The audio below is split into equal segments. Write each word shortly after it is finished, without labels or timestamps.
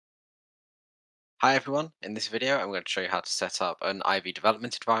Hi everyone, in this video I'm going to show you how to set up an Ivy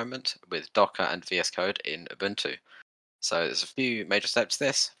development environment with Docker and VS Code in Ubuntu. So there's a few major steps to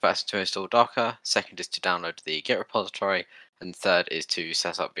this. First to install Docker, second is to download the Git repository, and third is to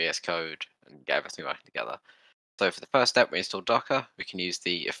set up VS Code and get everything working together. So for the first step we install Docker, we can use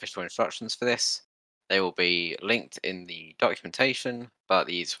the official instructions for this. They will be linked in the documentation, but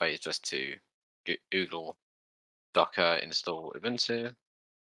the easiest way is just to Google Docker install Ubuntu,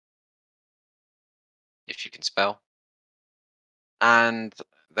 if you can spell, and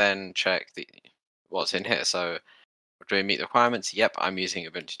then check what's in here. So do we meet the requirements? Yep, I'm using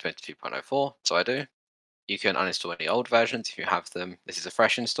Ubuntu 22.04, so I do. You can uninstall any old versions if you have them. This is a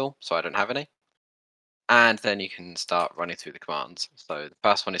fresh install, so I don't have any. And then you can start running through the commands. So the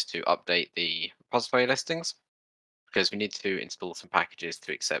first one is to update the repository listings, because we need to install some packages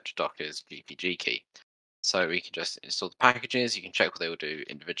to accept Docker's GPG key. So we can just install the packages, you can check what they will do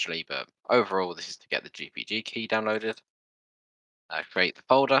individually, but overall this is to get the GPG key downloaded. Create the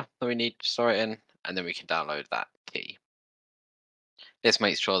folder that we need to store it in, and then we can download that key. This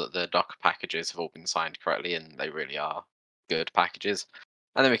makes sure that the Docker packages have all been signed correctly and they really are good packages.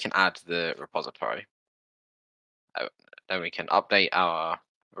 And then we can add the repository. Uh, Then we can update our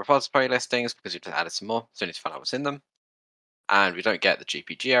repository listings because we just added some more, so we need to find out what's in them. And we don't get the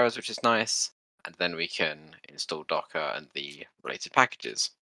GPG errors, which is nice. And then we can install Docker and the related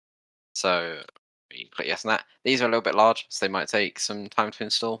packages. So we click yes on that. These are a little bit large, so they might take some time to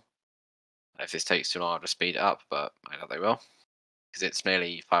install. If this takes too long, I'll just speed it up, but I know they will, because it's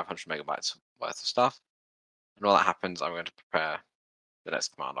nearly 500 megabytes worth of stuff. And while that happens, I'm going to prepare the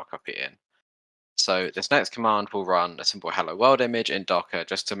next command. I'll copy it in. So this next command will run a simple hello world image in Docker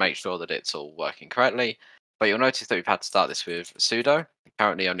just to make sure that it's all working correctly. But you'll notice that we've had to start this with sudo.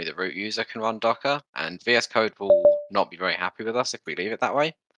 Currently only the root user can run Docker, and VS Code will not be very happy with us if we leave it that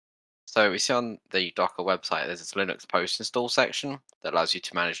way. So we see on the Docker website there's this Linux post install section that allows you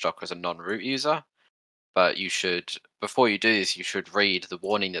to manage Docker as a non-root user. But you should, before you do this, you should read the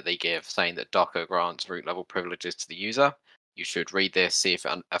warning that they give saying that Docker grants root level privileges to the user. You should read this, see if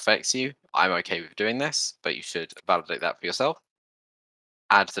it affects you. I'm okay with doing this, but you should validate that for yourself.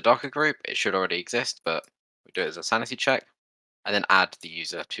 Add the Docker group. It should already exist, but we do it as a sanity check. And then add the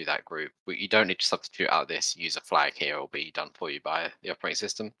user to that group. You don't need to substitute out this user flag here. It will be done for you by the operating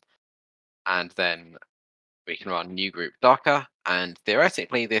system. And then we can run new group Docker, and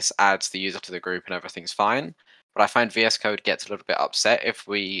theoretically this adds the user to the group and everything's fine. But I find VS Code gets a little bit upset if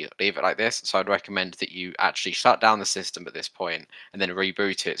we leave it like this, so I'd recommend that you actually shut down the system at this point and then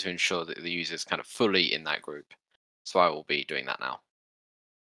reboot it to ensure that the user is kind of fully in that group. So I will be doing that now.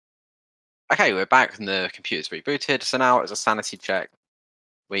 Okay, we're back and the computer's rebooted. So now as a sanity check,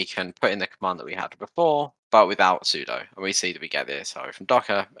 we can put in the command that we had before, but without sudo. And we see that we get this. So from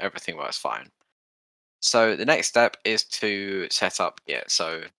Docker, everything works fine. So the next step is to set up Git.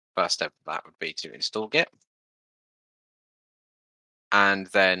 So first step of that would be to install Git and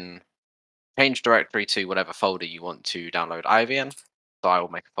then change directory to whatever folder you want to download Ivy in. So I will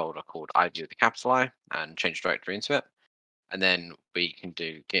make a folder called Ivy with a capital I and change directory into it. And then we can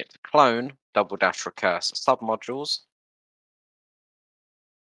do git clone double dash recurse submodules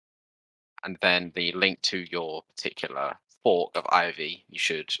and then the link to your particular fork of Ivy. You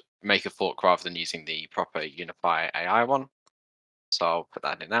should make a fork rather than using the proper Unify AI one. So I'll put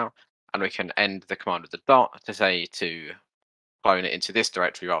that in now. And we can end the command with the dot to say to clone it into this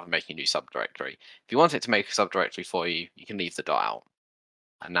directory rather than making a new subdirectory. If you want it to make a subdirectory for you, you can leave the dot out.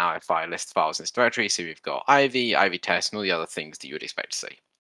 And now if I list files in this directory, so we've got Ivy, Ivy test, and all the other things that you would expect to see.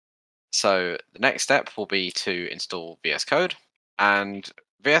 So the next step will be to install VS Code. And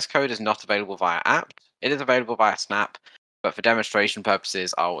VS Code is not available via app. It is available via Snap, but for demonstration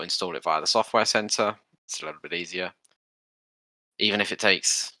purposes, I'll install it via the software center. It's a little bit easier, even if it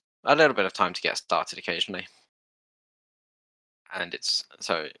takes a little bit of time to get started occasionally. And it's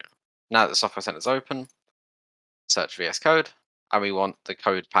so now that the software center is open, search VS Code, and we want the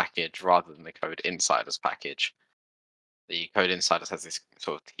code package rather than the code insiders package. The code insiders has this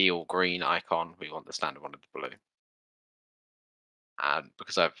sort of teal green icon. We want the standard one of the blue. And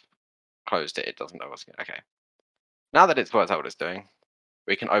because I've closed it, it doesn't know what's going. Okay. Now that it's worked out what it's doing,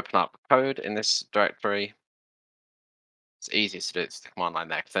 we can open up code in this directory. It's easiest to do it to the command line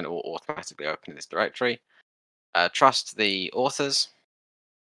there because then it will automatically open in this directory. Trust the authors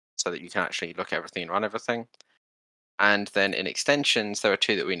so that you can actually look at everything and run everything. And then in extensions, there are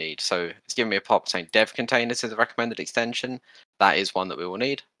two that we need. So it's giving me a pop saying dev containers is a recommended extension. That is one that we will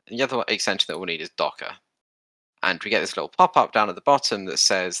need. And the other extension that we'll need is Docker. And we get this little pop-up down at the bottom that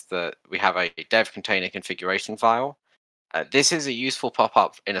says that we have a dev container configuration file. This is a useful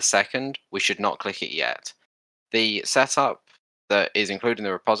pop-up in a second. We should not click it yet. The setup that is included in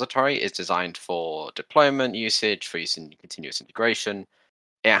the repository is designed for deployment usage, for use in continuous integration.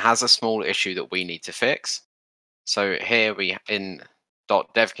 It has a small issue that we need to fix. So here we in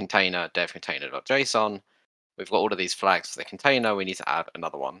 .dev container, dev container.json, we've got all of these flags for the container. We need to add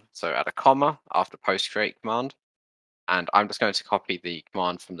another one. So add a comma after post create command. And I'm just going to copy the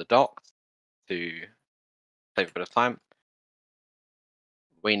command from the doc to save a bit of time.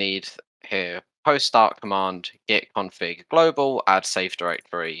 We need here post start command git config global add safe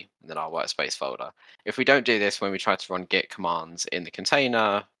directory and then our workspace folder. If we don't do this when we try to run git commands in the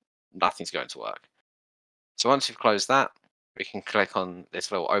container, nothing's going to work. So once you've closed that, we can click on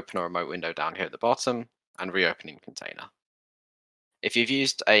this little open or remote window down here at the bottom and reopen in container. If you've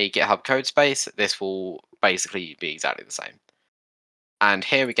used a GitHub code space, this will basically be exactly the same. And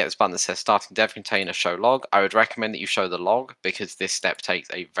here we get this button that says starting dev container show log. I would recommend that you show the log because this step takes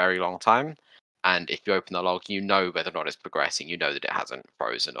a very long time. And if you open the log, you know whether or not it's progressing. You know that it hasn't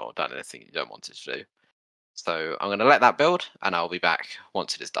frozen or done anything you don't want it to do. So I'm going to let that build and I'll be back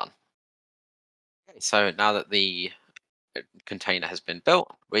once it is done. Okay, so now that the container has been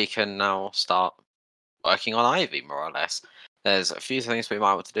built, we can now start working on Ivy more or less. There's a few things we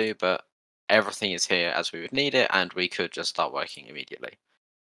might want to do, but everything is here as we would need it, and we could just start working immediately.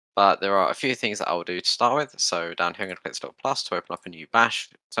 But there are a few things that I'll do to start with. So down here, I'm going to click this little plus to open up a new bash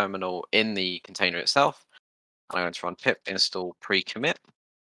terminal in the container itself. And I'm going to run pip install pre-commit,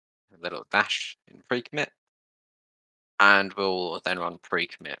 a little dash in pre-commit, and we'll then run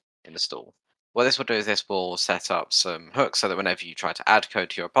pre-commit install. What this will do is this will set up some hooks so that whenever you try to add code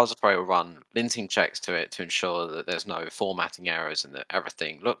to your repository, it will run linting checks to it to ensure that there's no formatting errors and that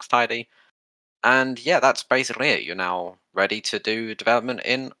everything looks tidy. And yeah, that's basically it. You're now ready to do development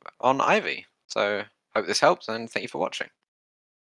in on Ivy. So hope this helps and thank you for watching.